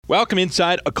Welcome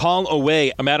inside A Call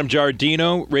Away. I'm Adam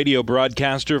Giardino, radio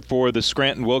broadcaster for the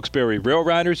Scranton Wilkes-Barre Rail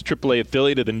Riders, AAA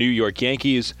affiliate of the New York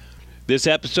Yankees. This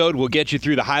episode will get you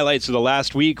through the highlights of the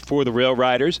last week for the Rail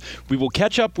Riders. We will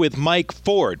catch up with Mike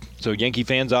Ford. So Yankee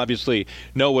fans obviously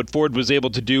know what Ford was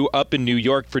able to do up in New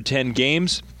York for 10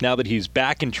 games. Now that he's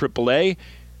back in AAA,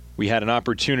 we had an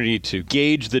opportunity to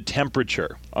gauge the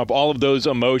temperature of all of those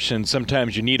emotions.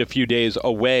 Sometimes you need a few days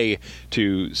away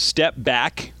to step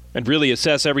back and really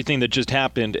assess everything that just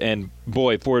happened. And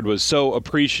boy, Ford was so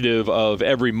appreciative of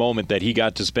every moment that he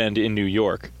got to spend in New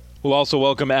York. We'll also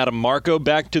welcome Adam Marco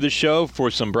back to the show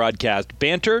for some broadcast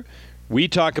banter. We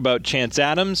talk about Chance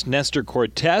Adams, Nestor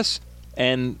Cortes,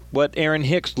 and what Aaron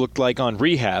Hicks looked like on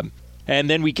rehab. And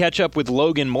then we catch up with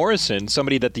Logan Morrison,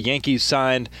 somebody that the Yankees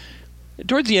signed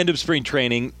towards the end of spring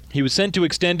training. He was sent to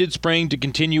extended spring to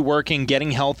continue working,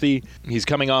 getting healthy. He's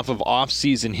coming off of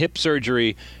off-season hip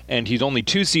surgery, and he's only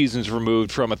 2 seasons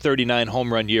removed from a 39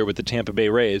 home run year with the Tampa Bay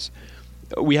Rays.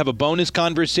 We have a bonus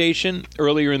conversation.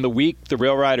 Earlier in the week, the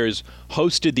Rail Riders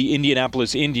hosted the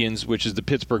Indianapolis Indians, which is the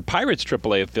Pittsburgh Pirates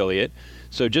AAA affiliate.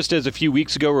 So just as a few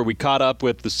weeks ago where we caught up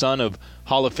with the son of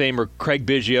Hall of Famer Craig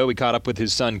Biggio, we caught up with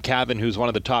his son Cavan, who's one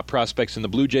of the top prospects in the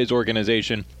Blue Jays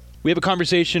organization. We have a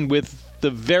conversation with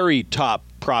the very top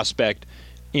prospect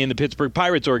in the Pittsburgh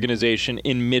Pirates organization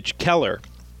in Mitch Keller.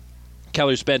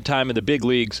 Keller spent time in the big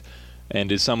leagues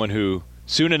and is someone who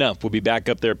soon enough will be back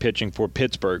up there pitching for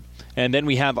Pittsburgh. And then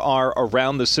we have our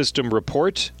Around the System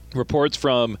reports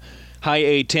from High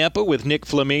A Tampa with Nick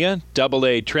Flamia, Double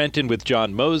A Trenton with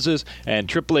John Moses, and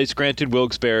Triple A Scranton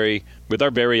Wilkes-Barre with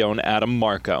our very own Adam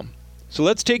Marco. So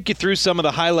let's take you through some of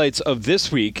the highlights of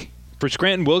this week. For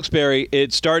Scranton Wilkes-Barre,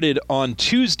 it started on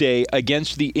Tuesday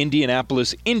against the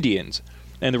Indianapolis Indians,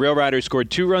 and the Rail Riders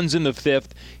scored 2 runs in the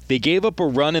 5th. They gave up a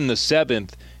run in the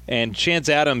 7th, and Chance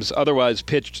Adams otherwise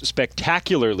pitched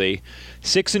spectacularly.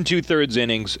 6 2/3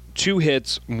 innings, 2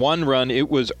 hits, 1 run.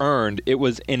 It was earned. It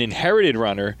was an inherited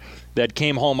runner that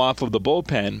came home off of the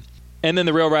bullpen. And then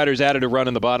the Rail Riders added a run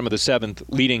in the bottom of the 7th,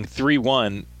 leading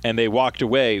 3-1, and they walked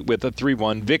away with a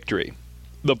 3-1 victory.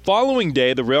 The following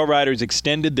day, the Rail Riders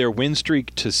extended their win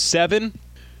streak to 7.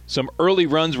 Some early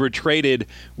runs were traded,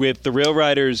 with the Rail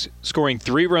Riders scoring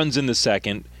 3 runs in the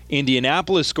 2nd,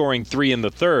 Indianapolis scoring 3 in the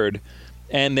 3rd,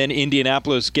 and then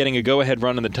Indianapolis getting a go-ahead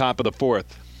run in the top of the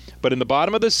 4th. But in the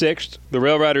bottom of the 6th, the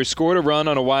Rail Riders scored a run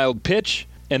on a wild pitch,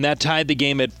 and that tied the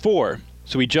game at 4.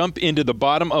 So we jump into the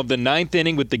bottom of the 9th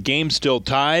inning with the game still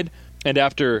tied. And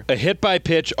after a hit by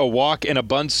pitch, a walk, and a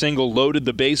bunt single loaded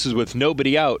the bases with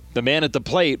nobody out, the man at the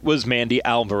plate was Mandy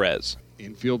Alvarez.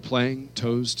 Infield playing,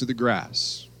 toes to the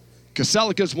grass.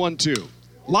 Kaselika's 1-2.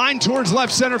 Line towards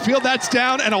left center field, that's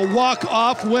down, and a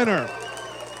walk-off winner.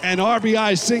 An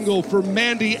RBI single for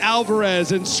Mandy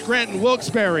Alvarez, and Scranton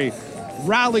Wilkes-Barre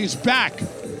rallies back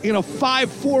in a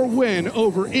 5-4 win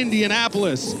over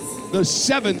Indianapolis, the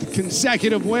 7th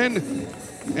consecutive win.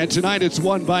 And tonight it's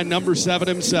won by number 7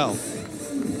 himself.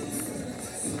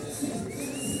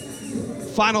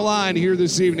 Final line here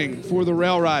this evening for the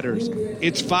Rail Riders.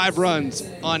 It's 5 runs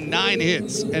on 9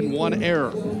 hits and 1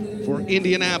 error. For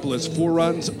Indianapolis, 4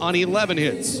 runs on 11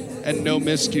 hits and no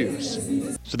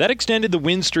miscues. So that extended the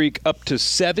win streak up to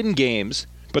 7 games.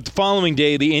 But the following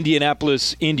day, the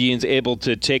Indianapolis Indians able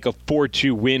to take a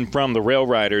 4-2 win from the Rail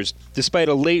Riders. Despite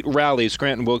a late rally,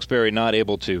 Scranton Wilkes-Barre not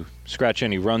able to scratch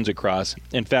any runs across.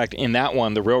 In fact, in that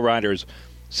one, the Rail Riders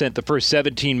sent the first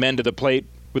 17 men to the plate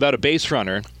without a base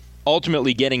runner,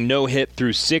 ultimately getting no hit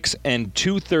through 6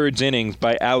 2/3 innings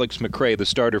by Alex McRae, the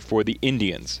starter for the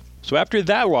Indians. So after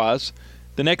that loss,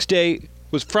 the next day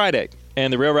was Friday,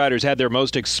 and the Rail Riders had their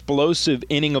most explosive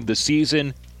inning of the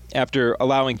season. After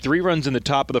allowing 3 runs in the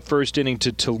top of the 1st inning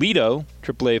to Toledo,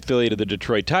 AAA affiliate of the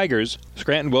Detroit Tigers,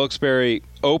 Scranton Wilkes-Barre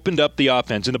opened up the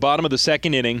offense. In the bottom of the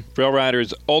 2nd inning, Rail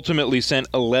Riders ultimately sent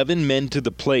 11 men to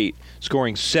the plate,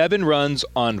 scoring 7 runs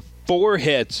on 4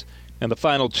 hits, and the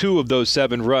final 2 of those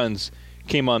 7 runs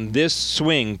came on this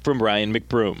swing from Ryan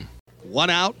McBroom. 1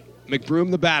 out,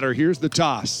 McBroom the batter. Here's the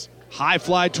toss. High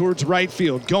fly towards right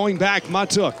field. Going back,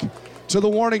 Matuk to the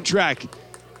warning track.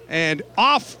 And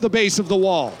off the base of the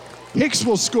wall. Hicks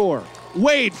will score.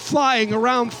 Wade flying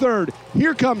around 3rd.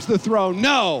 Here comes the throw.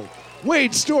 No.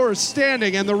 Wade Storrs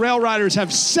standing, and the Rail Riders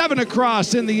have 7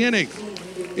 across in the inning.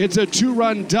 It's a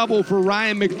 2-run double for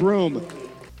Ryan McBroom.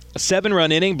 A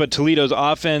 7-run inning, but Toledo's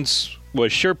offense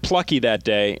was sure plucky that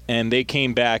day, and they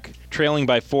came back trailing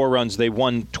by 4 runs. They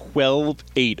won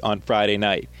 12-8 on Friday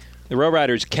night. The Rail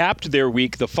Riders capped their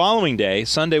week the following day.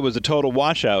 Sunday was a total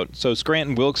washout, so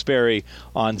Scranton Wilkes-Barre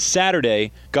on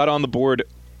Saturday got on the board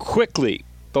quickly.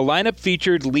 The lineup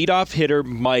featured leadoff hitter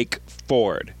Mike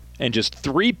Ford. And just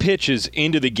 3 pitches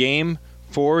into the game,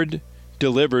 Ford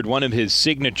delivered one of his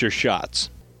signature shots.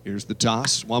 Here's the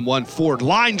toss. 1-1 Ford.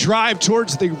 Line drive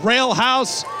towards the rail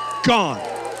house. Gone.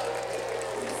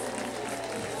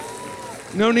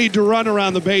 No need to run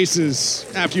around the bases.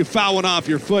 After you foul one off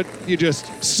your foot, you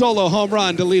just solo home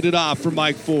run to lead it off for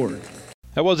Mike Ford.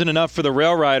 That wasn't enough for the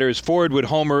Rail Riders. Ford would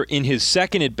homer in his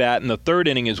second at-bat in the third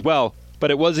inning as well. But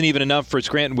it wasn't even enough for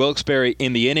Scranton Wilkes-Barre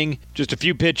in the inning. Just a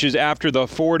few pitches after the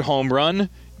Ford home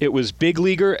run, it was big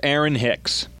leaguer Aaron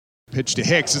Hicks. Pitch to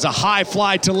Hicks is a high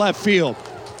fly to left field.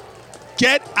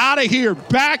 Get out of here,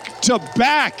 back to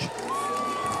back.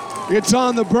 It's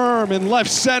on the berm in left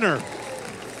center.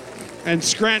 And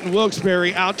Scranton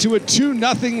Wilkes-Barre out to a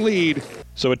 2-0 lead.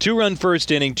 So a 2-run first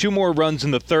inning, 2 more runs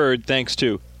in the third thanks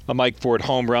to a Mike Ford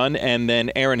home run, and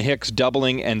then Aaron Hicks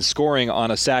doubling and scoring on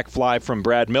a sac fly from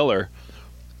Brad Miller.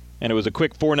 And it was a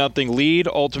quick 4-0 lead,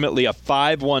 ultimately a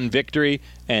 5-1 victory,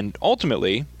 and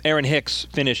ultimately Aaron Hicks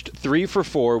finished 3 for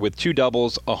 4 with 2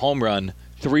 doubles, a home run,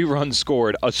 3 runs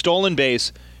scored, a stolen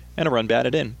base, and a run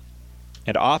batted in.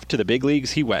 And off to the big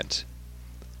leagues he went.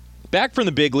 Back from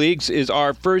the big leagues is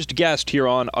our first guest here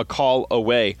on A Call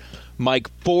Away.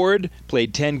 Mike Ford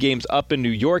played 10 games up in New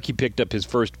York. He picked up his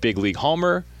first big league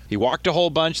homer. He walked a whole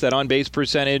bunch, that on-base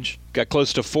percentage, got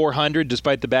close to 400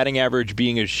 despite the batting average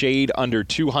being a shade under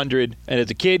 200. And as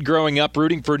a kid growing up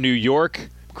rooting for New York,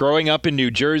 growing up in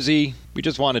New Jersey, we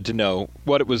just wanted to know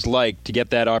what it was like to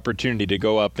get that opportunity to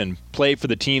go up and play for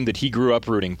the team that he grew up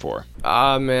rooting for.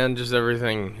 Man, just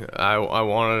everything. I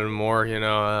wanted more, it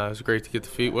was great to get the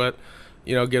feet wet,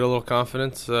 get a little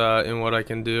confidence in what I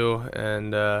can do.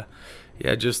 And,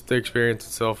 just the experience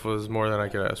itself was more than I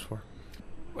could ask for.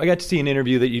 I got to see an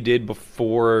interview that you did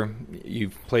before you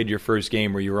played your first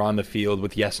game where you were on the field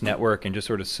with Yes Network and just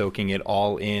sort of soaking it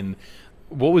all in.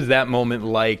 What was that moment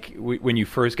like when you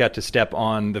first got to step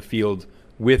on the field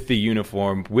with the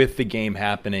uniform, with the game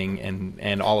happening,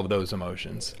 and all of those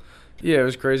emotions? Yeah, it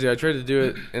was crazy. I tried to do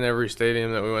it in every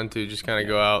stadium that we went to, just kind of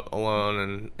go out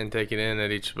alone and take it in at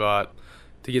each spot.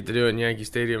 To get to do it in Yankee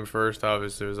Stadium first,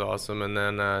 obviously, was awesome. And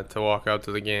then to walk out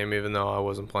to the game, even though I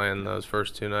wasn't playing those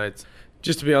first 2 nights.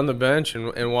 Just to be on the bench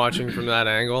and watching from that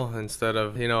angle instead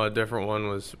of, a different one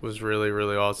was really,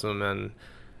 really awesome. And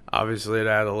obviously it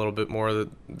added a little bit more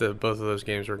that both of those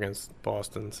games were against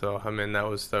Boston. So, that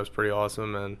was pretty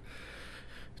awesome. And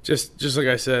just like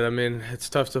I said, it's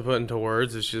tough to put into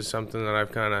words. It's just something that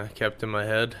I've kind of kept in my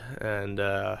head and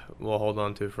will hold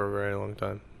on to for a very long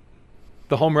time.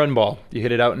 The home run ball, you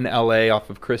hit it out in L.A. off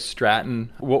of Chris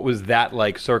Stratton. What was that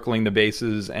like, circling the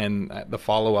bases? And the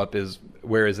follow-up is,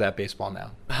 where is that baseball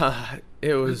now?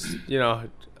 It was,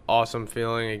 awesome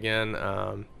feeling again.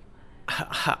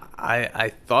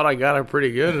 I thought I got it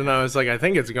pretty good, and I was like, I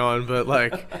think it's gone. But,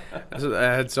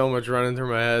 I had so much running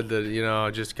through my head that,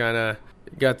 I just kind of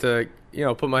got to,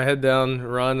 put my head down,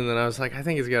 run, and then I was like, I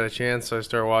think it's got a chance. So I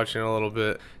started watching a little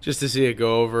bit just to see it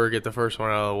go over, get the first one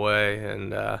out of the way,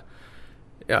 and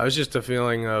it was just a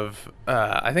feeling of,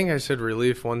 I think I said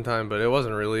relief one time, but it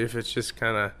wasn't relief. It's just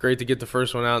kind of great to get the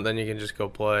first one out, then you can just go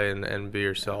play and be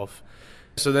yourself.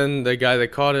 So then the guy that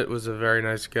caught it was a very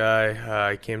nice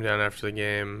guy. He came down after the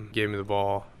game, gave me the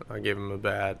ball. I gave him a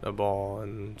bat, a ball,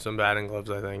 and some batting gloves,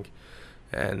 I think.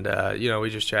 And, we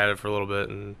just chatted for a little bit,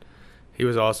 and he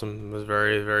was awesome. It was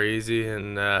very, very easy,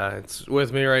 and it's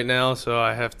with me right now, so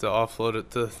I have to offload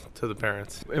it to the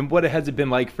parents. And what has it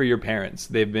been like for your parents?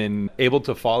 They've been able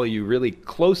to follow you really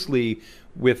closely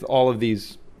with all of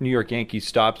these New York Yankees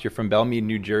stops. You're from Belmead,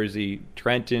 New Jersey,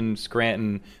 Trenton,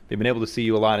 Scranton. They've been able to see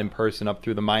you a lot in person up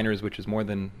through the minors, which is more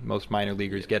than most minor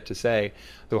leaguers get to say.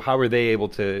 So how are they able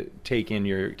to take in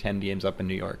your 10 games up in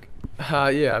New York?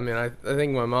 I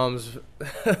think my mom's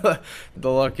the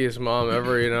luckiest mom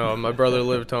ever. My brother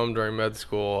lived home during med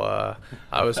school.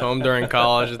 I was home during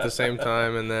college at the same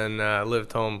time, and then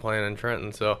lived home playing in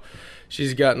Trenton. So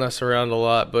she's gotten us around a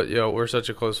lot. But we're such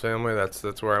a close family.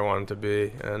 That's where I wanted to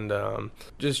be, and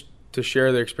just to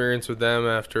share the experience with them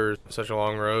after such a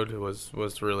long road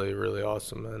was really, really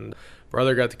awesome. And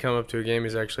brother got to come up to a game.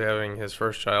 He's actually having his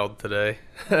first child today.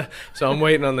 So I'm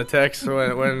waiting on the text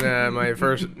when my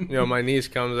first, my niece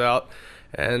comes out.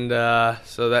 And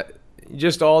so that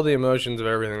just all the emotions of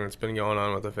everything that's been going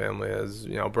on with the family has,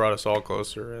 brought us all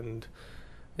closer. And,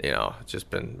 it's just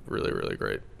been really, really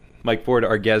great. Mike Ford,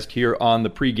 our guest here on the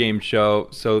pregame show.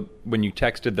 So when you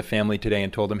texted the family today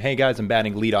and told them, hey guys, I'm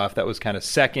batting leadoff, that was kind of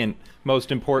second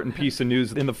most important piece of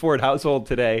news in the Ford household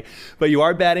today. But you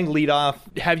are batting leadoff.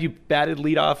 Have you batted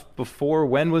leadoff before?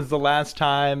 When was the last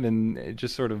time? And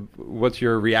just sort of what's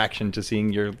your reaction to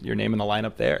seeing your name in the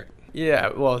lineup there? Yeah,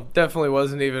 well, definitely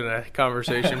wasn't even a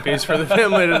conversation piece for the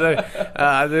family today.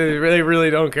 They really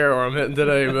don't care where I'm hitting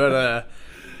today. But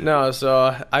no,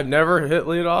 so I've never hit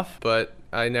leadoff, but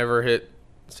I never hit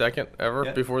second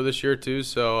ever before this year too.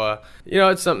 So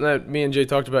it's something that me and Jay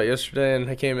talked about yesterday, and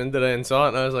I came in today and saw it,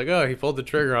 and I was like, oh, he pulled the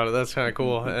trigger on it. That's kind of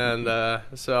cool. And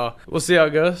so we'll see how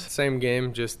it goes. Same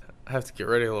game, just I have to get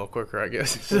ready a little quicker, I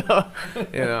guess. So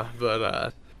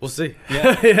but we'll see.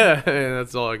 Yeah, yeah,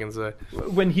 that's all I can say.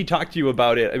 When he talked to you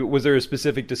about it, was there a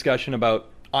specific discussion about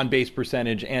on-base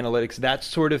percentage, analytics, that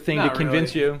sort of thing to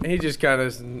convince you? He just kind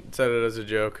of said it as a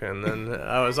joke, and then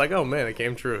I was like, oh, man, it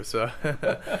came true. So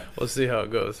we'll see how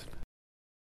it goes.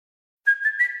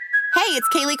 Hey, it's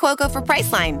Kaylee Cuoco for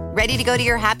Priceline. Ready to go to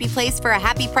your happy place for a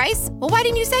happy price? Well, why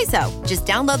didn't you say so? Just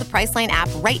download the Priceline app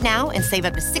right now and save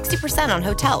up to 60% on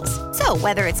hotels. So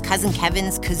whether it's Cousin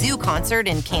Kevin's Kazoo Concert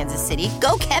in Kansas City,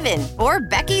 go Kevin, or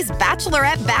Becky's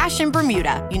Bachelorette Bash in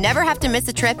Bermuda, you never have to miss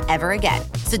a trip ever again.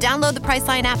 So download the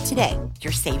Priceline app today.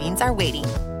 Your savings are waiting.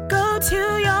 Go to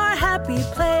your happy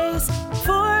place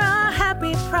for a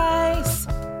happy price.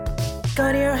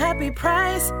 Go to your happy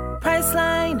price,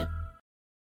 Priceline.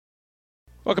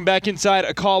 Welcome back inside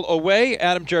A Call Away.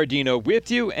 Adam Giardino with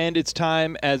you, and it's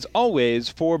time, as always,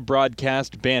 for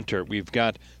broadcast banter. We've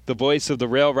got the voice of the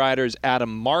Rail Riders,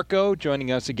 Adam Marco,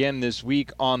 joining us again this week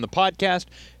on the podcast,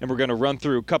 and we're going to run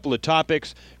through a couple of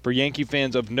topics for Yankee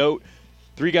fans of note.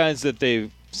 3 guys that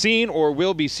they've seen or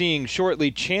will be seeing shortly.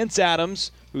 Chance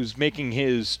Adams, who's making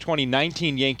his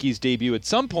 2019 Yankees debut at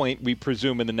some point, we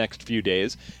presume in the next few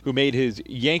days, who made his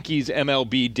Yankees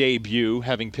MLB debut,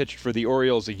 having pitched for the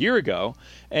Orioles a year ago,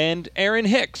 and Aaron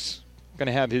Hicks, going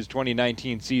to have his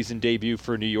 2019 season debut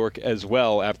for New York as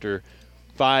well after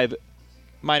 5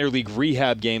 minor league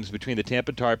rehab games between the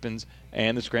Tampa Tarpons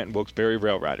and the Scranton Wilkes-Barre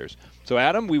Rail Riders. So,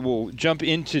 Adam, we will jump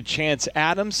into Chance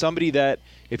Adams, somebody that,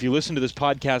 if you listened to this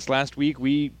podcast last week,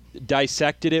 we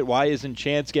dissected it. Why isn't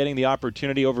Chance getting the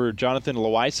opportunity over Jonathan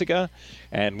Loaisiga?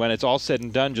 And when it's all said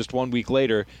and done, just 1 week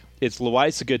later, it's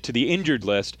Loaisiga to the injured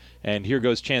list, and here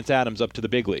goes Chance Adams up to the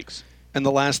big leagues. And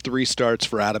the last 3 starts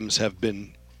for Adams have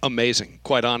been amazing,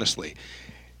 quite honestly.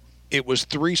 It was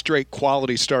 3 straight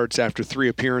quality starts after 3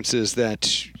 appearances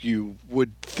that you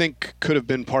would think could have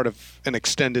been part of an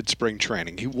extended spring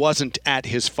training. He wasn't at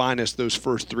his finest those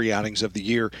first 3 outings of the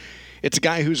year. It's a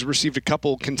guy who's received a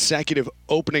couple consecutive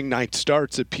opening night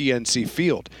starts at PNC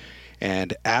Field.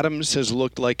 And Adams has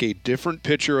looked like a different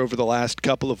pitcher over the last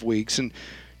couple of weeks. And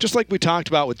just like we talked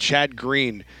about with Chad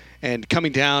Green and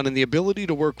coming down and the ability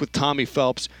to work with Tommy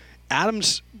Phelps,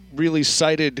 Adams really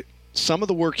cited some of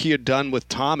the work he had done with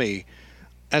Tommy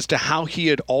as to how he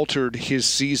had altered his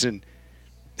season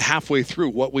halfway through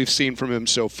what we've seen from him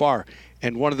so far.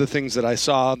 And one of the things that I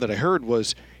saw, that I heard,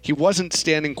 was he wasn't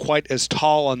standing quite as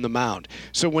tall on the mound.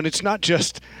 So when it's not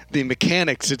just the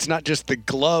mechanics, it's not just the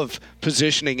glove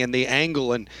positioning and the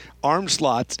angle and arm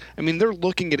slots. I mean, they're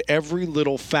looking at every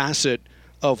little facet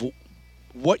of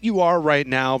what you are right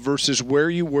now versus where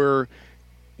you were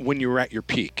when you were at your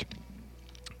peak.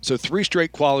 So 3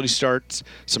 straight quality starts,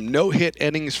 some no-hit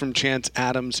innings from Chance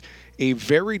Adams, a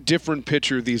very different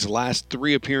pitcher these last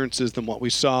 3 appearances than what we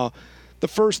saw the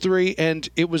first 3, and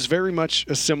it was very much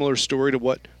a similar story to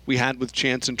what we had with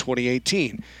Chance in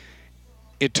 2018.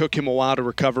 It took him a while to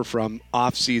recover from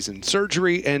off-season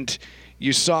surgery, and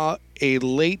you saw a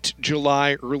late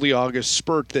July, early August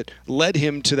spurt that led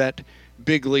him to that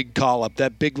big league call-up,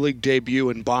 that big league debut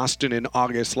in Boston in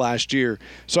August last year.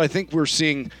 So I think we're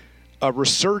seeing a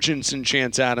resurgence in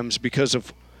Chance Adams because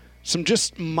of some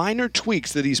just minor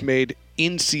tweaks that he's made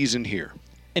in season here.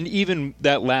 And even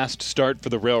that last start for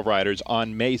the Rail Riders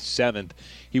on May 7th,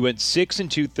 he went 6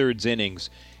 2/3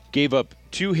 innings, gave up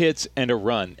 2 hits and a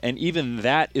run. And even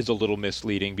that is a little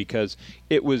misleading because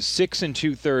it was 6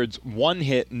 2/3, 1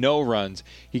 hit, no runs.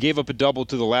 He gave up a double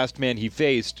to the last man he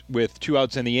faced with 2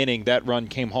 outs in the inning. That run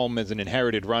came home as an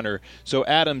inherited runner. So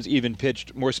Adams even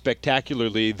pitched more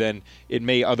spectacularly than it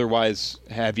may otherwise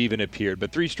have even appeared.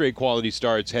 But 3 straight quality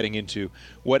starts heading into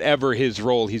whatever his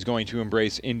role he's going to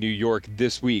embrace in New York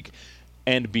this week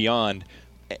and beyond.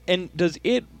 And does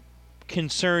it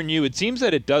concern you? It seems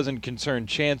that it doesn't concern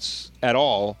Chance at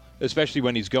all, especially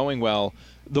when he's going well.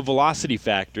 The velocity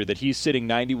factor that he's sitting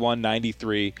 91,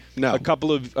 93, no. a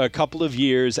couple of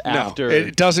years after. No,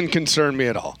 it doesn't concern me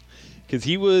at all. Because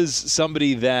he was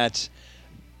somebody that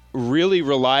really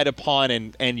relied upon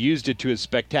and used it to his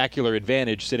spectacular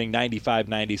advantage, sitting 95,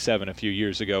 97 a few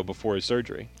years ago before his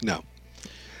surgery. No.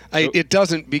 It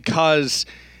doesn't, because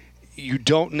you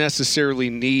don't necessarily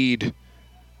need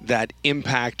that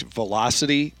impact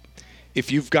velocity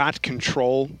if you've got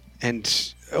control.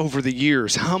 And over the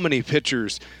years, how many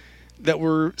pitchers that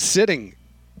were sitting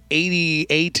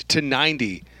 88 to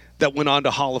 90 that went on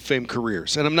to Hall of Fame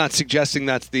careers. And I'm not suggesting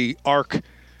that's the arc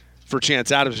for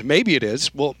Chance Adams. Maybe it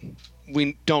is. Well,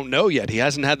 we don't know yet. He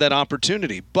hasn't had that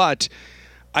opportunity. But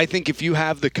I think if you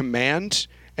have the command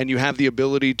and you have the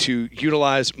ability to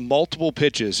utilize multiple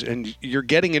pitches and you're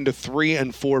getting into 3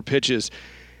 and 4 pitches,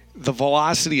 the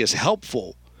velocity is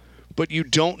helpful, but you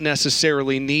don't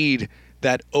necessarily need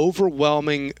that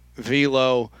overwhelming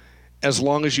velo as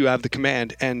long as you have the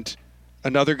command. And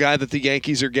another guy that the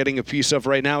Yankees are getting a piece of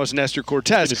right now is Nestor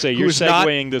Cortes. To say, you're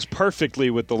segueing this perfectly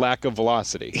with the lack of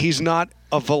velocity. He's not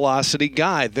a velocity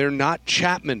guy. They're not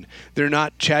Chapman. They're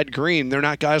not Chad Green. They're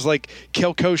not guys like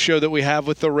Kel Kosho that we have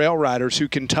with the Rail Riders who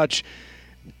can touch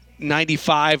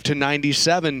 95 to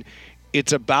 97.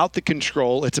 It's about the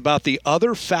control. It's about the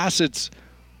other facets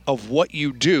of what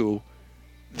you do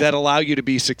that allow you to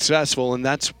be successful, and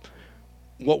that's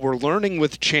what we're learning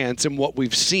with Chance and what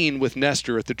we've seen with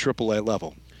Nestor at the AAA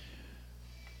level.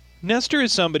 Nestor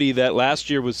is somebody that last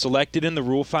year was selected in the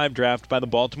Rule 5 draft by the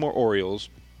Baltimore Orioles,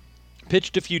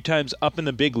 pitched a few times up in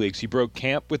the big leagues. He broke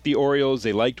camp with the Orioles.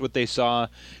 They liked what they saw,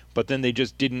 but then they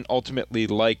just didn't ultimately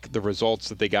like the results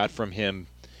that they got from him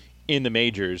in the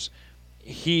majors.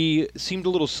 He seemed a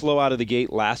little slow out of the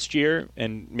gate last year,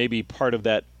 and maybe part of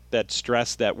that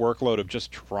stress, that workload of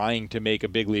just trying to make a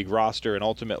big league roster and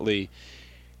ultimately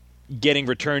getting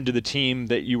returned to the team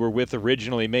that you were with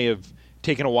originally may have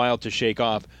taken a while to shake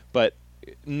off. But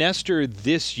Nestor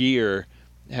this year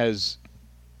has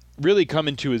really come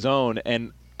into his own,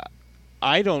 and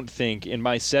I don't think in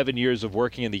my 7 years of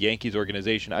working in the Yankees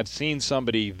organization I've seen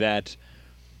somebody that,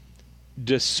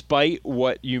 despite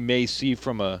what you may see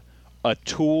from a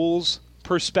tools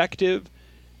perspective,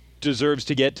 deserves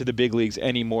to get to the big leagues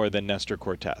any more than Nestor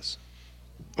Cortes.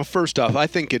 Well, first off, I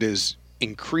think it is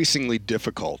increasingly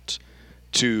difficult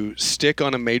to stick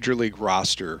on a major league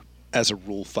roster as a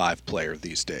Rule 5 player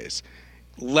these days.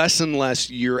 Less and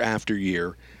less year after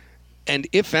year. And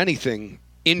if anything,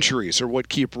 injuries are what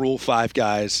keep Rule 5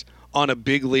 guys on a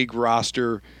big league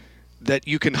roster, that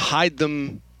you can hide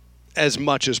them as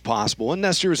much as possible. And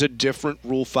Nestor is a different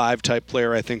Rule 5 type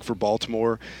player, I think, for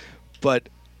Baltimore. But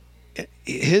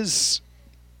his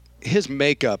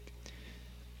makeup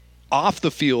off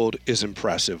the field is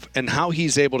impressive, and how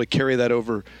he's able to carry that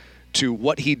over to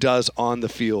what he does on the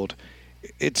field.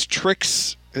 It's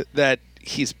tricks that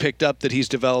he's picked up, that he's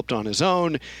developed on his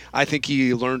own. I think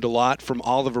he learned a lot from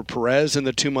Oliver Perez in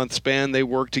the 2-month span they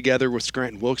worked together with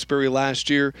Scranton Wilkes-Barre last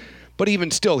year. But even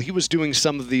still, he was doing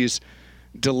some of these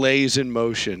delays in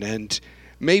motion, and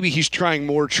maybe he's trying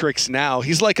more tricks now.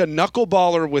 He's like a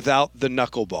knuckleballer without the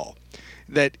knuckleball.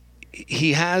 That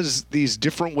he has these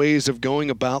different ways of going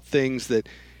about things that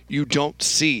you don't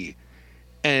see.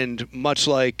 And much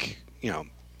like,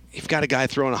 you've got a guy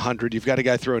throwing 100, you've got a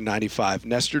guy throwing 95.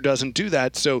 Nestor doesn't do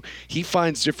that, so he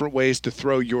finds different ways to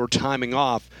throw your timing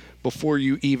off before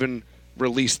you even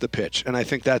release the pitch. And I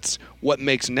think that's what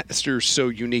makes Nestor so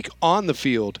unique on the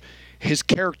field. His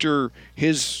character,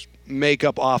 his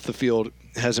makeup off the field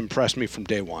has impressed me from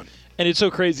day one. And it's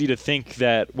so crazy to think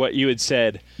that what you had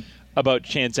said about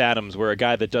Chance Adams, where a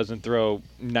guy that doesn't throw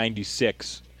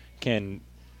 96 can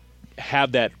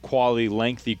have that quality,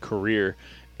 lengthy career.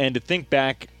 And to think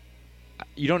back,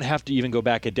 you don't have to even go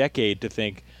back a decade to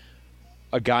think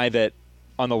a guy that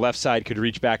on the left side could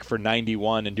reach back for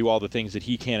 91 and do all the things that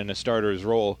he can in a starter's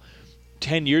role.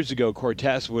 10 years ago,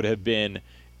 Cortes would have been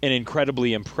an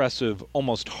incredibly impressive,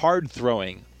 almost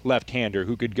hard-throwing left-hander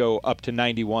who could go up to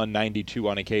 91, 92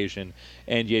 on occasion,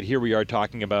 and yet here we are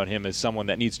talking about him as someone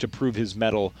that needs to prove his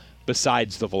mettle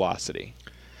besides the velocity.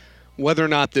 Whether or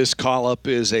not this call-up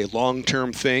is a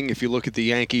long-term thing, if you look at the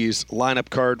Yankees lineup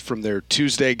card from their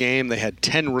Tuesday game, they had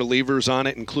 10 relievers on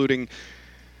it, including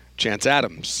Chance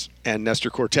Adams and Nestor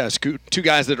Cortes, two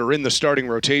guys that are in the starting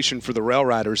rotation for the Rail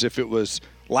Riders if it was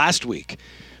last week.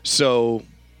 So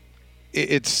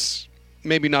it's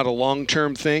maybe not a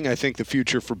long-term thing. I think the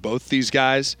future for both these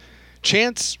guys.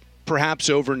 Chance perhaps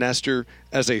over Nestor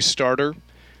as a starter,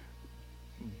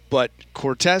 but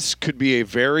Cortes could be a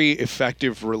very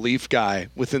effective relief guy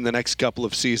within the next couple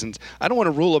of seasons. I don't want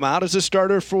to rule him out as a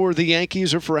starter for the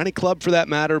Yankees or for any club for that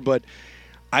matter, but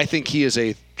I think he is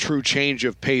a true change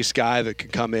of pace guy that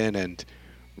can come in and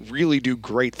really do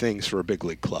great things for a big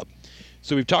league club.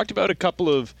 So we've talked about a couple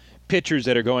of pitchers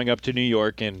that are going up to New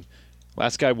York, and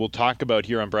last guy we'll talk about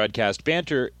here on Broadcast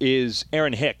Banter is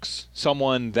Aaron Hicks,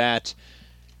 someone that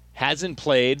hasn't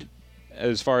played,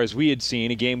 as far as we had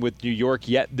seen, a game with New York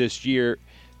yet this year.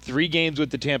 3 games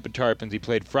with the Tampa Tarpons. He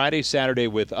played Friday, Saturday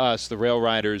with us, the Rail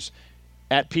Riders,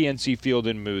 at PNC Field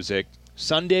in Music.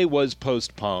 Sunday was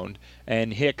postponed,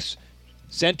 and Hicks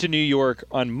sent to New York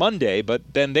on Monday, but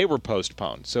then they were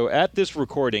postponed. So at this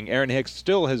recording, Aaron Hicks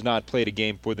still has not played a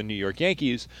game for the New York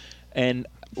Yankees. And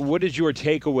what is your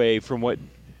takeaway from what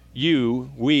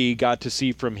we got to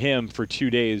see from him for 2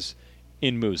 days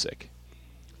in Music?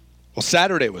 Well,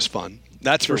 Saturday was fun.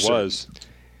 That's for sure. Was.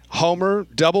 Homer,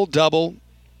 double,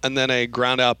 and then a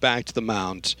ground out back to the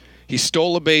mound. He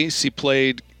stole a base. He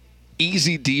played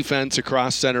easy defense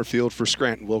across center field for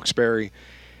Scranton Wilkes-Barre.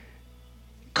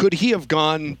 Could he have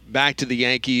gone back to the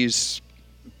Yankees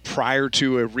prior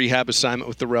to a rehab assignment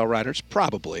with the Rail Riders?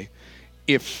 Probably.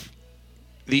 If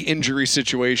the injury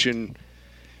situation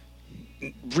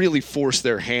really forced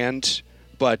their hand.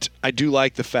 But I do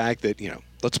like the fact that,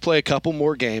 let's play a couple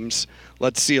more games.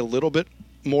 Let's see a little bit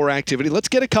more activity. Let's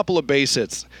get a couple of base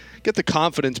hits. Get the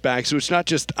confidence back so it's not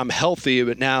just I'm healthy,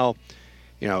 but now,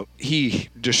 he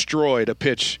destroyed a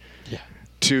pitch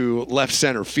to left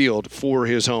center field for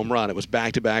his home run. It was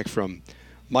back-to-back from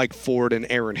Mike Ford and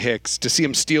Aaron Hicks. To see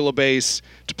him steal a base,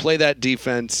 to play that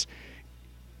defense,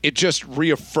 it just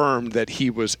reaffirmed that he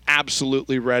was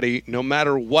absolutely ready. No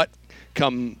matter what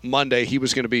come Monday, he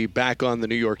was going to be back on the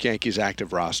New York Yankees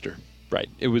active roster. Right.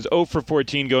 It was 0 for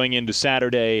 14 going into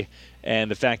Saturday, and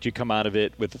the fact you come out of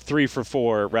it with a 3 for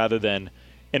 4 rather than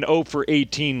an 0 for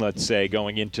 18, let's say,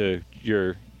 going into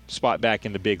your spot back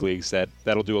in the big leagues,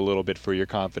 that'll do a little bit for your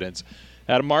confidence.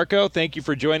 Adam Marco, thank you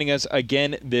for joining us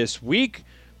again this week.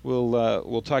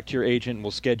 We'll talk to your agent and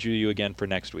we'll schedule you again for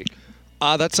next week.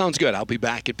 That sounds good. I'll be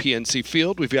back at PNC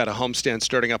Field. We've got a homestand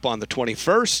starting up on the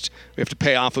 21st. We have to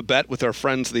pay off a bet with our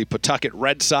friends, the Pawtucket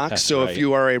Red Sox. That's so right. If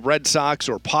you are a Red Sox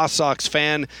or Paw Sox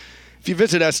fan, if you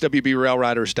visit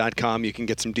swbrailriders.com, you can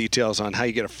get some details on how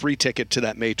you get a free ticket to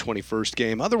that May 21st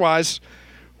game. Otherwise,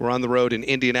 we're on the road in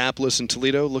Indianapolis and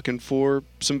Toledo looking for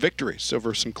some victories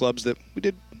over some clubs that we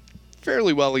did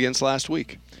fairly well against last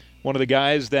week. One of the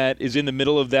guys that is in the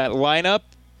middle of that lineup,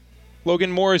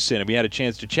 Logan Morrison, and we had a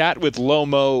chance to chat with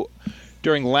Lomo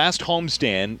during last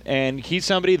homestand, and he's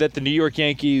somebody that the New York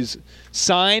Yankees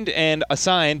signed and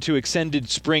assigned to extended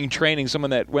spring training,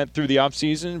 someone that went through the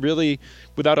offseason really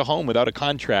without a home, without a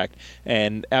contract.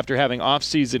 And after having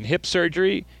off-season hip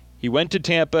surgery, he went to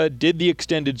Tampa, did the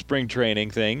extended spring training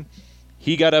thing.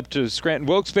 He got up to Scranton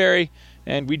Wilkes-Barre,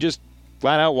 and we just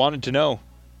flat out wanted to know,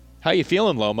 how you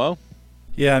feeling, Lomo?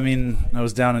 Yeah, I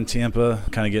was down in Tampa,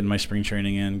 kind of getting my spring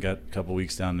training in, got a couple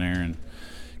weeks down there, and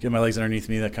getting my legs underneath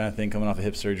me, that kind of thing, coming off of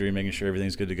hip surgery, making sure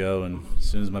everything's good to go. And as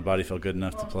soon as my body felt good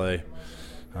enough to play,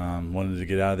 wanted to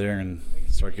get out of there and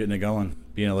start getting it going,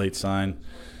 being a late sign.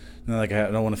 I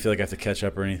don't want to feel like I have to catch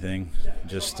up or anything.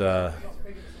 Just,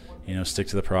 stick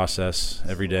to the process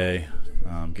every day,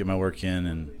 get my work in,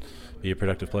 and be a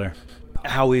productive player.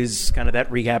 How is kind of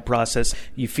that rehab process?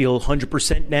 You feel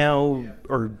 100% now,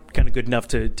 or kind of good enough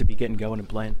to be getting going and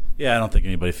playing? Yeah, I don't think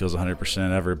anybody feels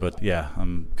 100% ever, but yeah,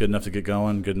 I'm good enough to get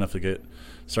going, good enough to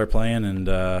start playing, and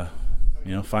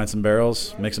find some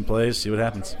barrels, make some plays, see what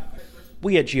happens.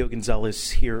 We had Gio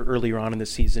Gonzalez here earlier on in the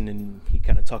season, and he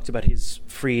kind of talked about his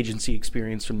free agency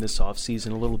experience from this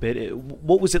offseason a little bit.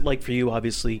 What was it like for you,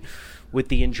 obviously, with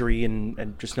the injury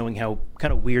and just knowing how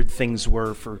kind of weird things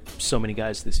were for so many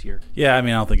guys this year? Yeah, I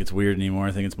don't think it's weird anymore.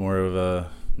 I think it's more of a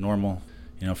normal,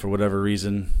 for whatever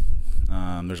reason.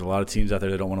 There's a lot of teams out there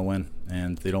that don't want to win,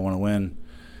 and if they don't want to win,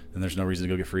 then there's no reason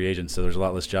to go get free agents, so there's a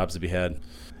lot less jobs to be had.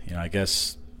 I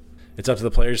guess it's up to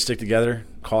the players to stick together,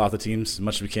 call out the teams as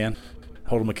much as we can,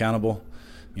 hold them accountable.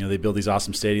 They build these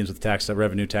awesome stadiums with tax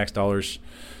dollars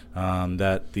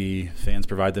that the fans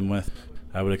provide them with.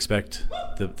 I would expect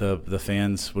the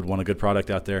fans would want a good product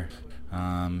out there,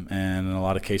 and in a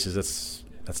lot of cases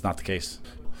that's not the case.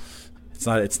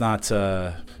 It's not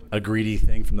a greedy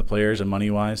thing from the players and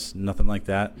money wise, nothing like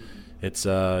that. It's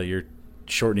you're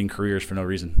shortening careers for no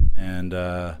reason, and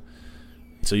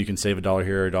so you can save $1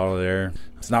 here or $1 there.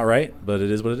 It's not right, but it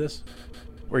is what it is.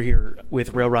 We're here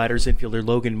with Rail Riders infielder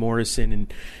Logan Morrison,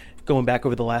 and going back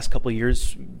over the last couple of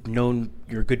years, known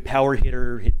you're a good power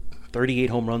hitter, hit 38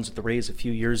 home runs with the Rays a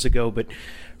few years ago. But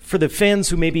for the fans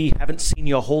who maybe haven't seen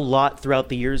you a whole lot throughout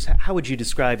the years, how would you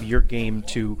describe your game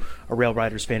to a Rail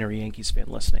Riders fan or a Yankees fan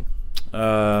listening?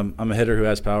 I'm a hitter who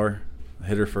has power, a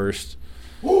hitter first.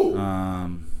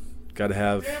 Got to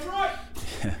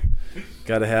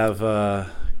have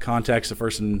contact's the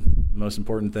first and most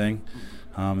important thing.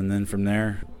 And then from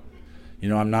there,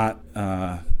 I'm not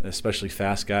especially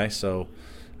fast guy, so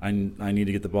I need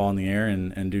to get the ball in the air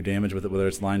and do damage with it, whether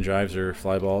it's line drives or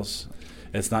fly balls.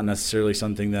 It's not necessarily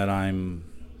something that I'm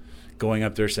going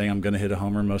up there saying I'm going to hit a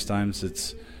homer. Most times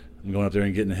I'm going up there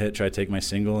and getting a hit, try to take my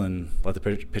single, and let the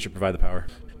pitcher provide the power.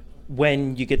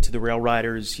 when you get to the Rail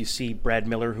Riders, you see Brad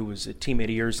Miller, who was a teammate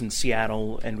of yours in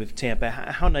Seattle and with Tampa.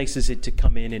 How nice is it to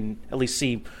come in and at least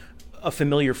see a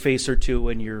familiar face or two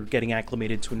when you're getting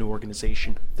acclimated to a new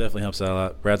organization? Definitely helps out a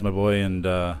lot. Brad's my boy, and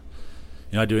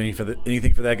I'd do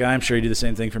anything for that guy. I'm sure he'd do the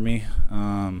same thing for me.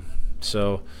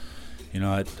 So,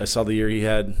 I saw the year he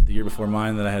had the year before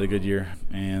mine, that I had a good year,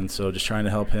 and so just trying to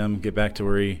help him get back to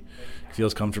where he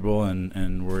feels comfortable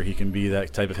and where he can be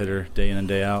that type of hitter day in and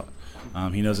day out.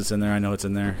 He knows it's in there. I know it's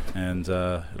in there, and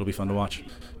it'll be fun to watch.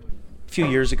 A few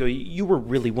years ago, you were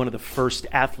really one of the first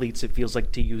athletes, it feels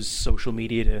like, to use social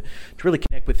media to really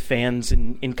connect with fans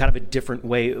in kind of a different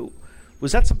way.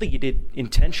 Was that something you did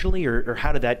intentionally, or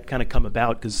how did that kind of come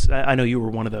about? Because I know you were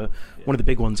one of the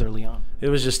big ones early on. It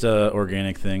was just an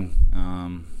organic thing.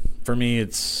 For me, it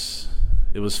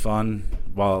was fun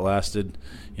while it lasted.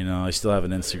 I still have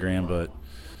an Instagram, but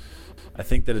I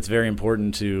think that it's very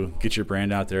important to get your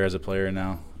brand out there as a player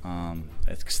now.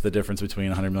 It's the difference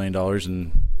between $100 million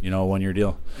and a 1-year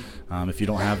deal. If you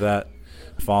don't have that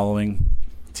following,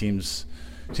 teams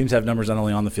have numbers not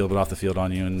only on the field but off the field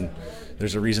on you, and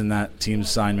there's a reason that teams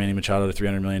signed Manny Machado to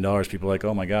 $300 million. People are like,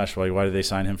 oh my gosh, why did they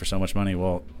sign him for so much money?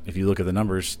 Well, if you look at the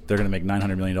numbers, they're going to make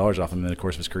 $900 million off him in the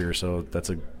course of his career, so that's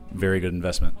a very good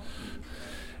investment.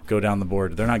 Go down the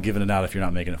board. They're not giving it out if you're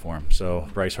not making it for them. So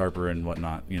Bryce Harper and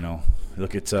whatnot,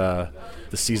 look at the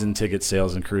season ticket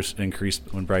sales increased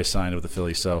when Bryce signed with the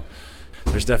Phillies. So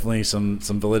there's definitely some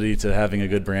validity to having a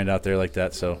good brand out there like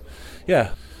that. So,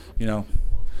 yeah,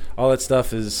 all that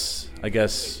stuff is, I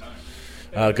guess,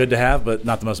 good to have, but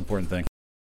not the most important thing.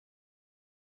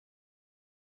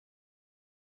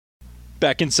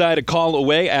 Back inside A Call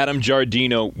Away, Adam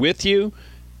Giardino with you,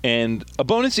 and a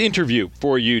bonus interview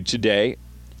for you today.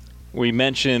 We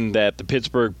mentioned that the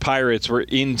Pittsburgh Pirates were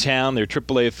in town. Their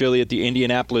AAA affiliate, the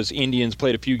Indianapolis Indians,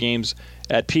 played a few games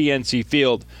at PNC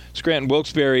Field. Scranton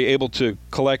Wilkes-Barre able to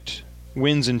collect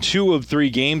wins in 2 of 3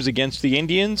 games against the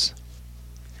Indians.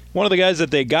 One of the guys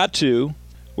that they got to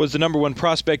was the number 1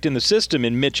 prospect in the system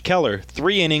in Mitch Keller.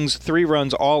 3 innings, 3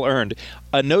 runs, all earned.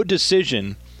 A no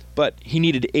decision, but he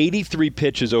needed 83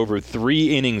 pitches over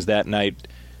 3 innings that night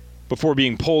before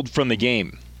being pulled from the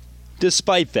game.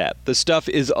 Despite that, the stuff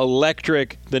is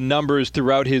electric. The numbers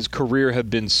throughout his career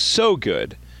have been so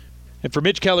good. And for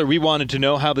Mitch Keller, we wanted to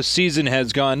know how the season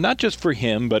has gone, not just for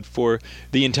him, but for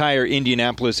the entire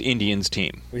Indianapolis Indians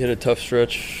team. We hit a tough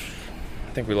stretch.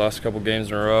 I think we lost a couple games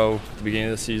in a row at the beginning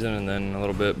of the season and then a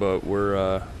little bit, but we're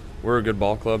a good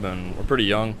ball club and we're pretty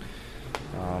young.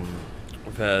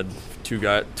 We've had 2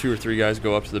 or 3 guys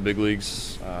go up to the big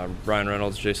leagues, Brian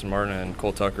Reynolds, Jason Martin, and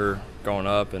Cole Tucker going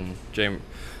up, and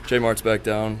Jay Mart's back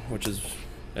down, which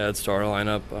adds to our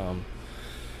lineup.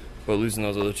 But losing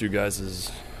those other 2 guys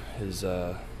is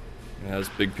a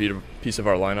big piece of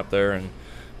our lineup there, and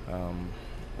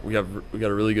we got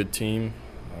a really good team.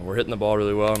 We're hitting the ball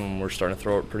really well, and we're starting to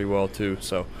throw it pretty well too.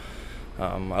 So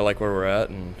I like where we're at,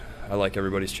 and I like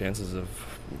everybody's chances of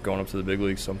going up to the big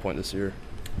leagues some point this year.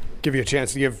 Give you a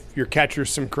chance to give your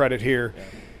catchers some credit here.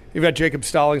 You've got Jacob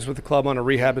Stallings with the club on a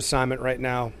rehab assignment right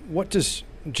now. What does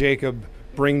Jacob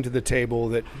bring to the table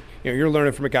that you're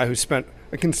learning from a guy who's spent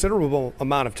a considerable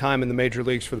amount of time in the major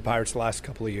leagues for the Pirates the last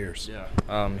couple of years?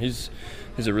 Yeah, he's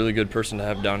a really good person to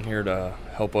have down here to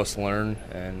help us learn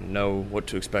and know what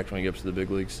to expect when we get up to the big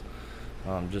leagues.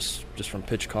 Just from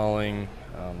pitch calling,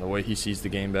 the way he sees the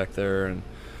game back there, and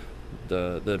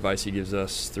the advice he gives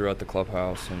us throughout the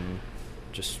clubhouse, and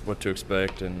just what to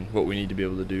expect and what we need to be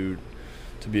able to do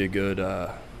to be a good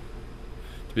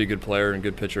player and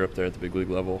good pitcher up there at the big league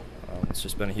level. It's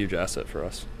just been a huge asset for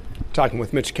us. Talking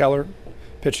with Mitch Keller,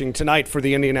 pitching tonight for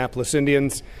the Indianapolis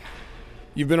Indians.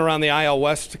 You've been around the IL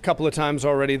West a couple of times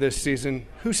already this season.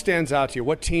 Who stands out to you?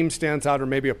 What team stands out, or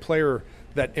maybe a player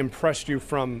that impressed you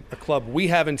from a club we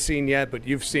haven't seen yet, but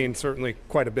you've seen certainly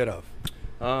quite a bit of?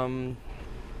 I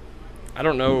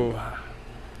don't know.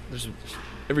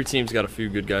 Every team's got a few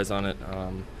good guys on it.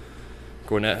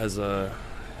 Gwinnett has a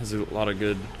lot of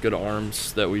good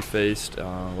arms that we faced,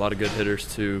 a lot of good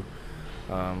hitters too.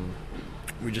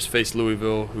 We just faced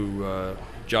Louisville, who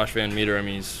Josh Van Meter,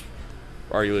 he's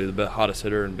arguably the hottest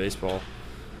hitter in baseball.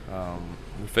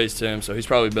 We faced him, so he's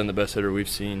probably been the best hitter we've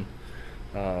seen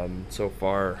so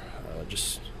far.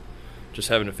 Just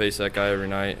having to face that guy every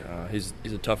night. He's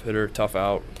a tough hitter, tough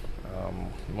out.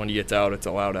 When he gets out, it's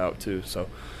a loud out too. So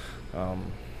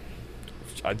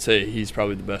I'd say he's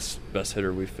probably the best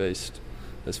hitter we've faced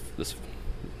this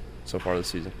so far this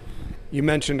season. You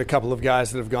mentioned a couple of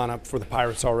guys that have gone up for the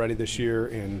Pirates already this year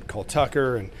in Cole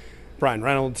Tucker and Brian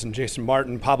Reynolds and Jason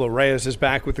Martin. Pablo Reyes is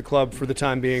back with the club for the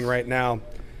time being right now.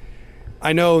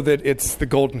 I know that it's the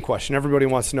golden question. Everybody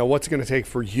wants to know what's it going to take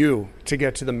for you to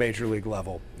get to the major league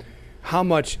level. How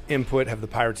much input have the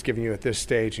Pirates given you at this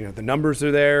stage? You know, the numbers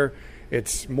are there.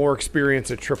 It's more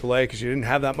experience at AAA because you didn't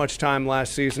have that much time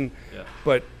last season. Yeah.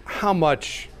 But how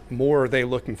much more are they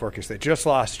looking for? Because they just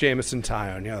lost Jameson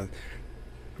Taillon. You know,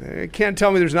 they can't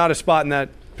tell me there's not a spot in that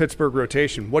Pittsburgh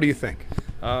rotation. What do you think?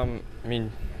 I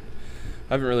mean,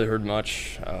 I haven't really heard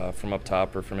much from up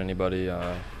top or from anybody.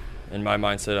 In my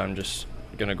mindset, I'm just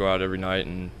going to go out every night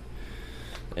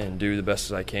and do the best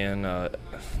as I can.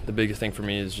 The biggest thing for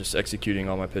me is just executing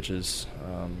all my pitches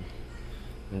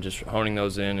and just honing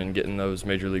those in and getting those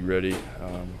major league ready.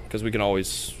 Because we can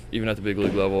always, even at the big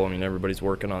league level, I mean, everybody's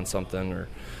working on something or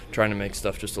trying to make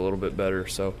stuff just a little bit better.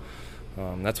 So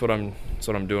that's what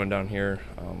I'm doing down here.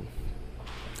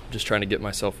 Just trying to get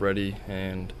myself ready,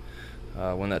 and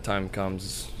when that time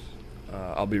comes,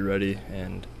 I'll be ready,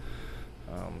 and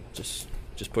just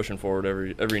pushing forward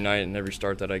every night and every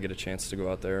start that I get a chance to go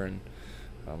out there and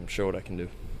show what I can do.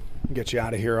 Get you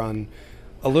out of here on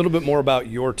a little bit more about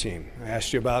your team. I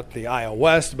asked you about the IL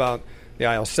West, about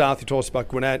the IL South. You told us about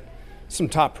Gwinnett, some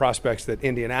top prospects that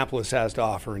Indianapolis has to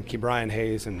offer, and Ke'Bryan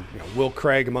Hayes and Will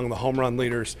Craig among the home run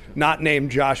leaders, not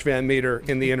named Josh Van Meter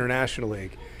in the International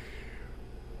League.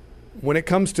 When it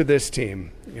comes to this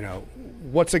team,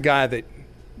 what's a guy that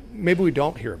maybe we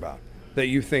don't hear about that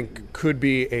you think could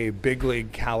be a big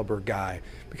league caliber guy?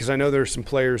 Because I know there's some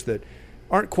players that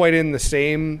aren't quite in the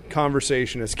same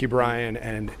conversation as Ke'Bryan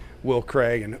and Will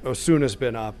Craig, and Osuna's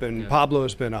been up, and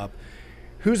Pablo's been up.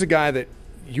 Who's a guy that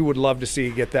you would love to see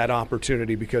get that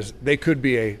opportunity because they could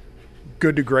be a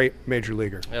good to great major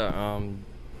leaguer? Yeah,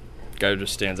 guy who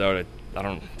just stands out. I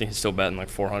don't think he's still batting like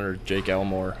 400. Jake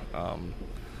Elmore.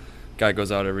 Guy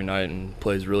goes out every night and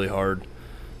plays really hard,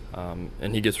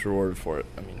 and he gets rewarded for it.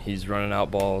 I mean, he's running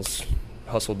out balls,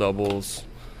 hustle doubles,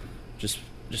 just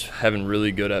having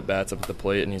really good at bats up at the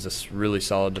plate, and he's a really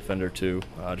solid defender too.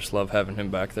 I just love having him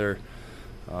back there.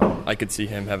 I could see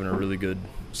him having a really good,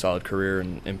 solid career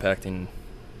and impacting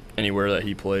anywhere that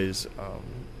he plays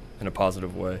in a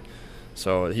positive way.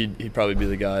 So he'd probably be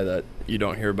the guy that you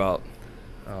don't hear about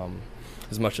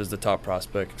as much as the top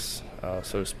prospects,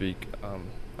 so to speak.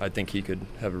 I think he could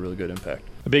have a really good impact.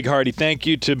 A big hearty thank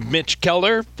you to Mitch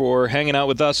Keller for hanging out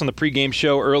with us on the pregame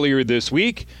show earlier this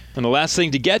week. And the last thing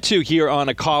to get to here on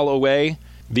A Call Away,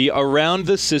 the Around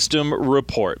the System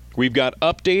report. We've got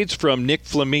updates from Nick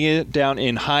Flamia down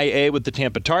in High A with the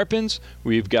Tampa Tarpons.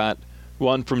 We've got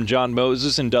one from John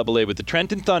Moses in Double A with the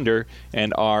Trenton Thunder.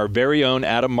 And our very own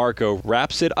Adam Marco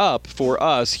wraps it up for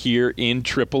us here in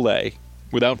AAA.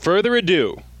 Without further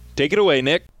ado, take it away,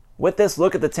 Nick. With this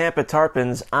look at the Tampa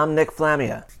Tarpons, I'm Nick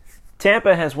Flamia.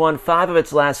 Tampa has won 5 of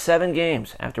its last 7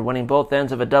 games after winning both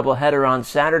ends of a doubleheader on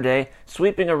Saturday,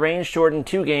 sweeping a rain-shortened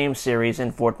 2-game series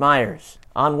in Fort Myers.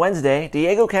 On Wednesday,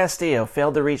 Diego Castillo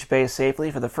failed to reach base safely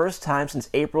for the first time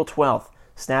since April 12th,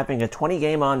 snapping a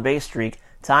 20-game on-base streak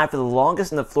tied for the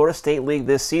longest in the Florida State League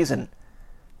this season.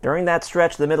 During that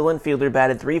stretch, the middle infielder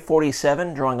batted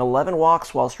 .347, drawing 11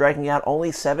 walks while striking out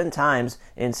only 7 times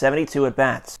in 72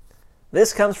 at-bats.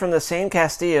 This comes from the same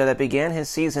Castillo that began his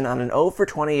season on an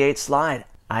 0-for-28 slide.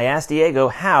 I asked Diego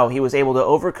how he was able to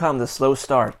overcome the slow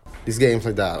start. These games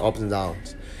like that, ups and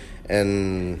downs.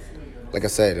 And like I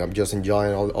said, I'm just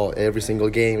enjoying every single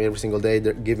game, every single day.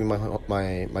 They're giving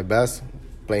my best,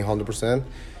 playing 100%.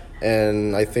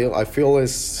 And I feel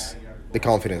it's the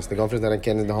confidence that I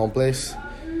can in the home place.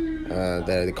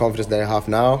 The confidence that I have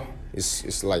now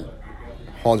is like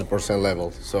 100%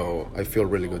 level. So I feel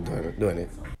really good doing it.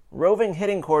 Roving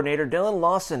hitting coordinator Dylan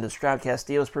Lawson described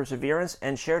Castillo's perseverance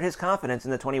and shared his confidence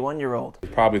in the 21-year-old.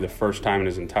 Probably the first time in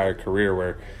his entire career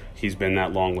where he's been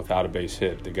that long without a base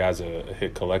hit. The guy's a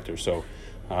hit collector, so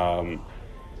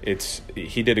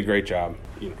he did a great job.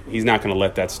 He's not going to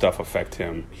let that stuff affect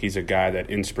him. He's a guy that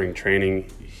in spring training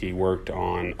he worked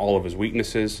on all of his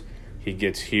weaknesses. He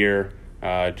gets here.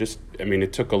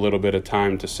 It took a little bit of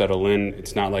time to settle in.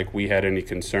 It's not like we had any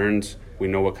concerns. We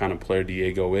know what kind of player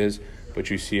Diego is. But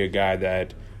you see a guy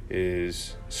that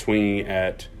is swinging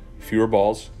at fewer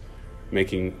balls,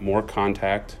 making more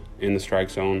contact in the strike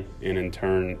zone, and in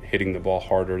turn hitting the ball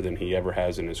harder than he ever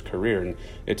has in his career. And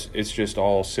it's just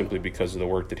all simply because of the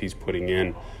work that he's putting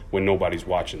in when nobody's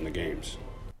watching the games.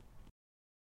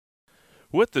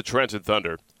 With the Trenton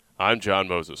Thunder, I'm John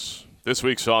Moses. This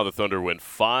week saw the Thunder win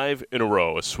 5 in a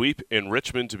row, a sweep in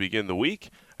Richmond to begin the week,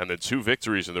 and then 2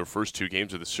 victories in their first 2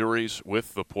 games of the series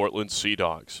with the Portland Sea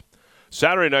Dogs.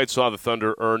 Saturday night saw the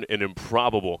Thunder earn an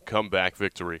improbable comeback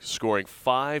victory, scoring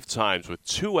 5 times with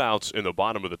 2 outs in the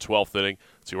bottom of the 12th inning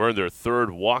to earn their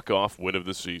 3rd walk-off win of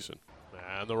the season.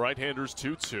 And the right-hander's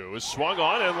 2-2 is swung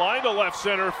on and lined to left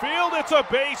center field. It's a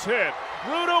base hit.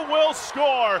 Ruda will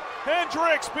score.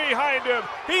 Hendricks behind him.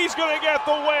 He's going to get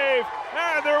the wave.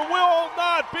 And there will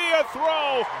not be a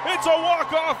throw. It's a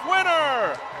walk-off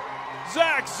winner.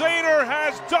 Zach Zaner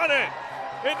has done it.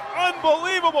 An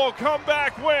unbelievable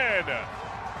comeback win.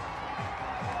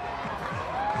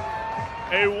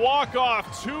 A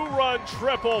walk-off two-run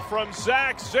triple from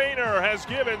Zach Zaner has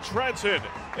given Trenton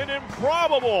an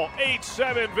improbable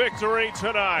 8-7 victory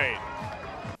tonight.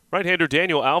 Right-hander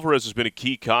Daniel Alvarez has been a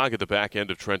key cog at the back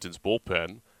end of Trenton's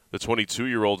bullpen. The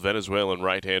 22-year-old Venezuelan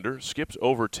right-hander skipped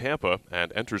over Tampa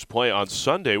and enters play on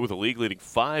Sunday with a league-leading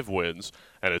 5 wins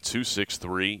and a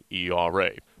 2.63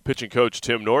 ERA. Pitching coach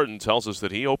Tim Norton tells us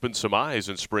that he opened some eyes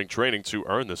in spring training to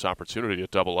earn this opportunity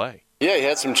at Double-A. Yeah, he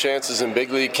had some chances in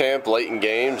big league camp late in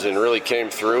games and really came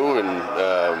through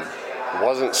and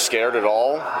wasn't scared at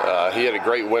all. He had a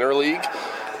great winter league.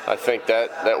 I think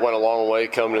that went a long way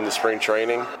coming into spring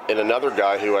training. And another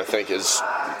guy who I think is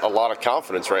a lot of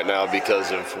confidence right now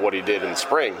because of what he did in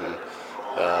spring,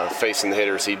 facing the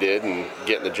hitters he did and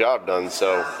getting the job done.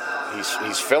 So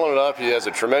he's filling it up. He has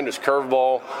a tremendous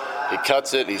curveball. He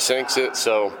cuts it, he sinks it.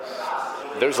 So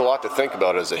there's a lot to think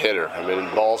about as a hitter. I mean,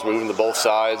 the ball's moving to both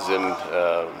sides, and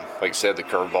like I said, the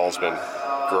curveball's been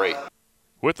great.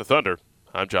 With the Thunder,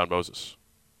 I'm John Moses.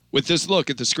 With this look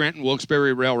at the Scranton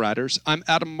Wilkes-Barre Rail Riders, I'm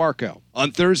Adam Marco.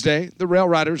 On Thursday, the Rail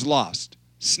Riders lost,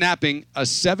 snapping a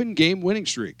 7-game winning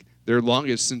streak, their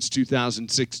longest since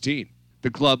 2016.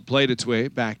 The club played its way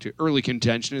back to early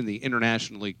contention in the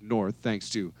International League North thanks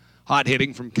to hot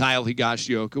hitting from Kyle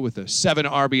Higashioka with a 7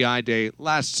 RBI day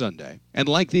last Sunday, and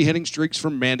lengthy hitting streaks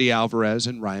from Mandy Alvarez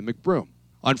and Ryan McBroom.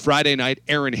 On Friday night,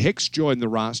 Aaron Hicks joined the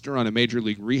roster on a Major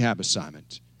League rehab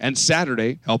assignment, and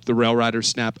Saturday helped the Rail Riders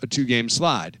snap a 2-game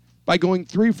slide by going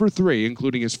 3 for 3,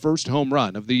 including his first home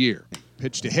run of the year.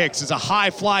 Pitch to Hicks is a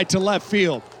high fly to left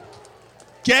field.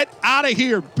 Get out of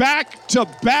here, back to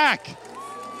back.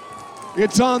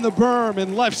 It's on the berm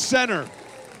in left center.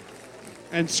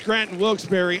 And Scranton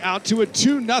Wilkes-Barre out to a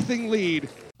 2-0 lead.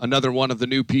 Another one of the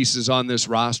new pieces on this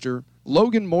roster,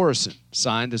 Logan Morrison,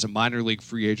 signed as a minor league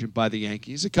free agent by the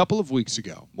Yankees a couple of weeks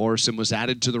ago. Morrison was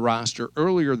added to the roster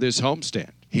earlier this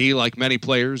homestand. He, like many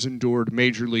players, endured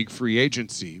major league free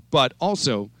agency, but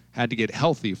also had to get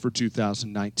healthy for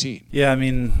 2019. Yeah, I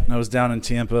mean, I was down in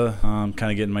Tampa,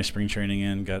 kind of getting my spring training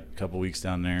in, got a couple weeks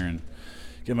down there, and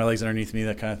getting my legs underneath me,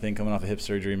 that kind of thing, coming off of hip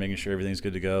surgery, making sure everything's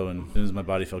good to go. And as soon as my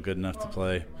body felt good enough to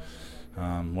play,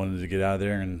 wanted to get out of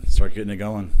there and start getting it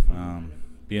going.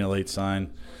 Being a late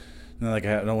sign, I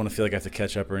don't want to feel like I have to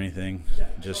catch up or anything.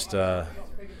 Just,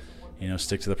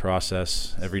 stick to the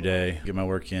process every day, get my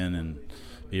work in, and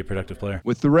be a productive player.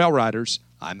 With the Rail Riders,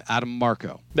 I'm Adam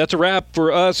Marco. That's a wrap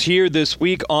for us here this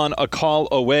week on A Call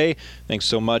Away. Thanks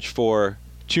so much for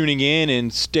tuning in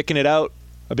and sticking it out.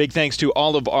 A big thanks to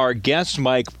all of our guests,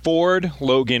 Mike Ford,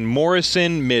 Logan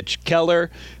Morrison, Mitch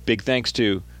Keller. Big thanks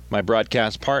to my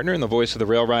broadcast partner and the voice of the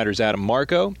Rail Riders, Adam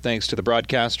Marco. Thanks to the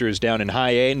broadcasters down in High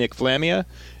A, Nick Flamia,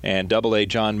 and Double A,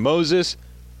 John Moses.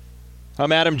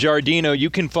 I'm Adam Giardino. You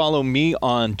can follow me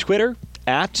on Twitter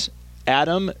at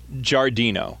Adam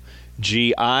Giardino,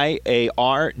 Giardino.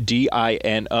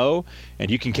 And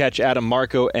you can catch Adam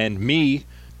Marco and me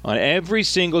on every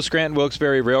single Scranton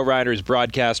Wilkes-Barre Rail Riders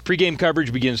broadcast. Pre-game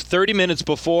coverage begins 30 minutes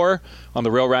before on the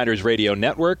Rail Riders Radio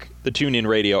Network, the TuneIn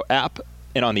Radio app,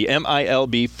 and on the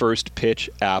MILB First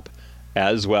Pitch app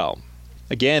as well.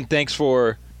 Again, thanks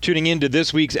for tuning in to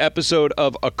this week's episode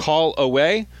of A Call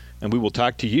Away, and we will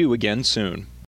talk to you again soon.